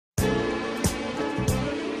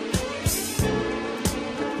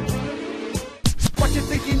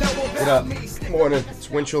What up? Morning. It's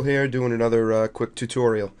Winchell here doing another quick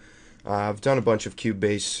tutorial. I've done a bunch of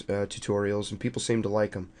Cubase tutorials and people seem to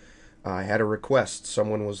like them. I had a request.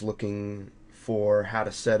 Someone was looking for how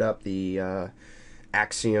to set up the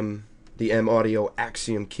Axiom, the M Audio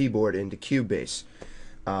Axiom keyboard into Cubase.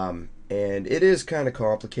 And it is kind of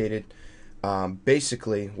complicated.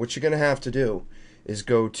 Basically, what you're going to have to do is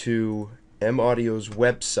go to M Audio's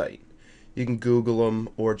website. You can Google them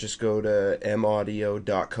or just go to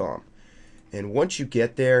maudio.com. And once you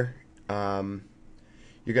get there, you're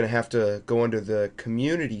going to have to go under the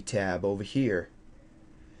Community tab over here.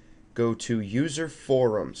 Go to User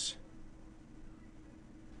Forums.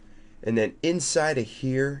 And then inside of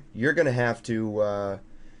here, you're going to have to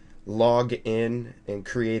log in and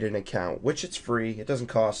create an account, which it's free. It doesn't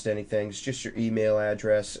cost anything. It's just your email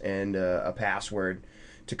address and a password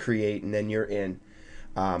to create, and then you're in.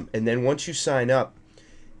 And then once you sign up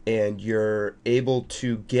and you're able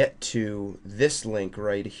to get to this link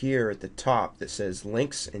right here at the top that says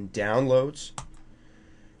links and downloads,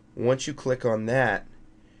 once you click on that,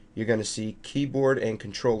 you're going to see keyboard and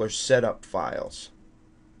controller setup files.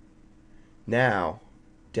 Now,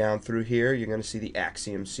 down through here, you're going to see the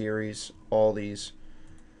Axiom series, all these.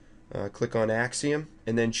 Click on Axiom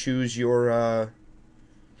and then choose your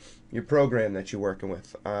program that you're working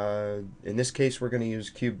with. In this case, we're going to use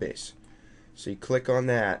Cubase. So you click on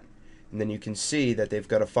that, and then you can see that they've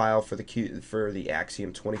got a file for the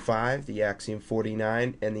Axiom 25, the Axiom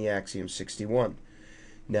 49, and the Axiom 61.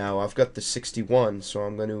 Now I've got the 61, so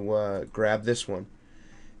I'm going to grab this one,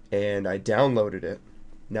 and I downloaded it.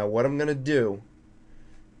 Now what I'm going to do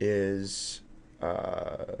is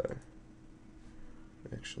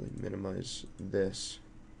actually minimize this.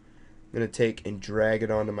 I'm going to take and drag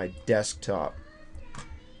it onto my desktop.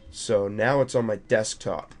 So now it's on my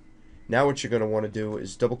desktop. Now what you're going to want to do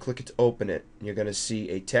is double click it to open it. You're going to see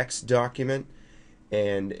a text document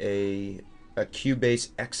and a Cubase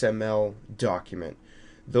XML document.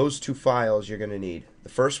 Those two files you're going to need. The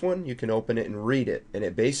first one, you can open it and read it, and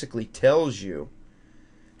it basically tells you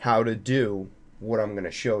how to do what I'm going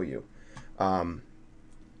to show you. So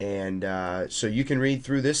you can read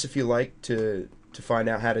through this if you like to find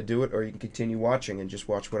out how to do it, or you can continue watching and just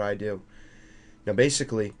watch what I do. Now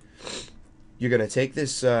basically, you're going to take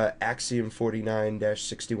this Axiom 49-61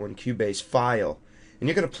 Cubase file, and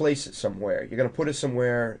you're going to place it somewhere. You're going to put it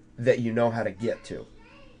somewhere that you know how to get to.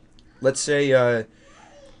 Let's say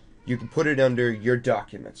you can put it under your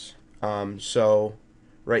documents. So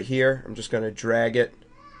right here, I'm just going to drag it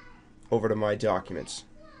over to my documents.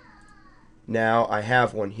 Now I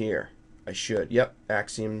have one here. I should. Yep,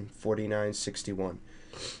 Axiom 4961.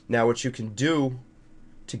 Now what you can do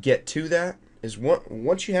to get to that is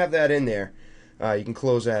once you have that in there, you can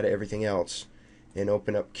close out everything else and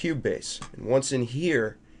open up Cubase. And once in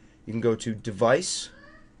here, you can go to Device,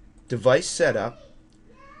 Device Setup,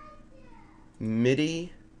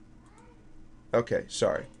 MIDI. Okay,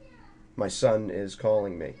 sorry. My son is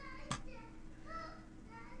calling me.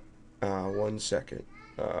 One second.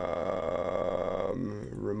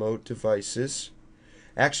 Remote devices.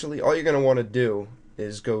 Actually, all you're going to want to do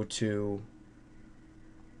is go to,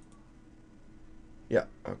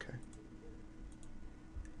 okay,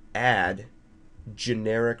 add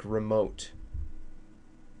generic remote.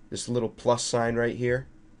 This little plus sign right here,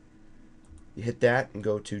 you hit that and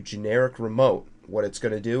go to generic remote. What it's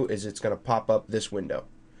going to do is it's going to pop up this window.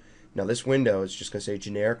 Now this window is just going to say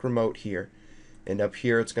generic remote here, and up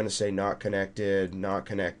here it's going to say not connected, not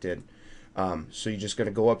connected. So you're just going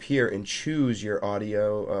to go up here and choose your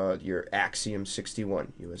audio, your Axiom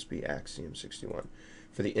 61, USB Axiom 61,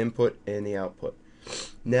 for the input and the output.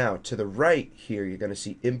 Now to the right here, you're going to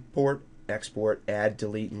see import, export, add,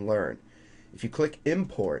 delete, and learn. If you click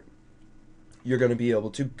import, you're going to be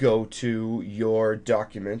able to go to your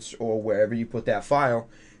documents or wherever you put that file,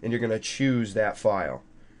 and you're going to choose that file.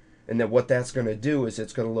 And then what that's going to do is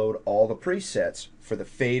it's going to load all the presets for the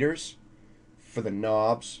faders, for the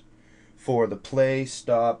knobs, for the play,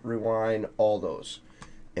 stop, rewind, all those.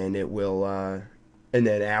 And it will, and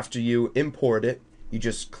then after you import it, you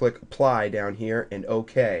just click apply down here and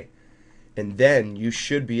OK. And then you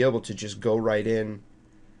should be able to just go right in.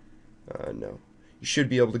 No. You should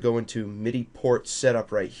be able to go into MIDI port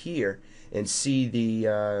setup right here and see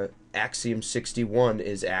the Axiom 61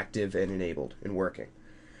 is active and enabled and working.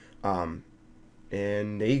 And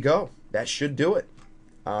there you go. That should do it.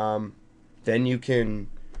 Then you can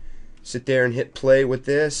sit there and hit play with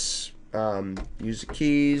this. Use the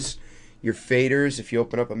keys, your faders. If you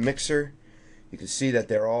open up a mixer, you can see that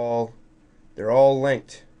they're all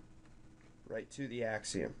linked right to the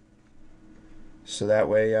Axiom. So that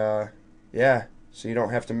way, yeah, so you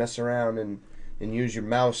don't have to mess around and use your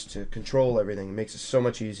mouse to control everything. It makes it so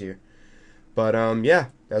much easier. But yeah,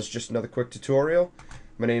 that's just another quick tutorial.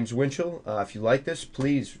 My name's Winchell. If you like this,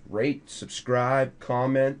 please rate, subscribe,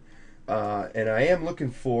 comment, and I am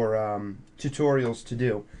looking for tutorials to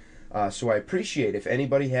do. So I appreciate if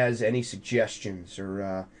anybody has any suggestions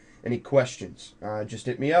or any questions. Just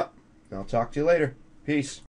hit me up. I'll talk to you later. Peace.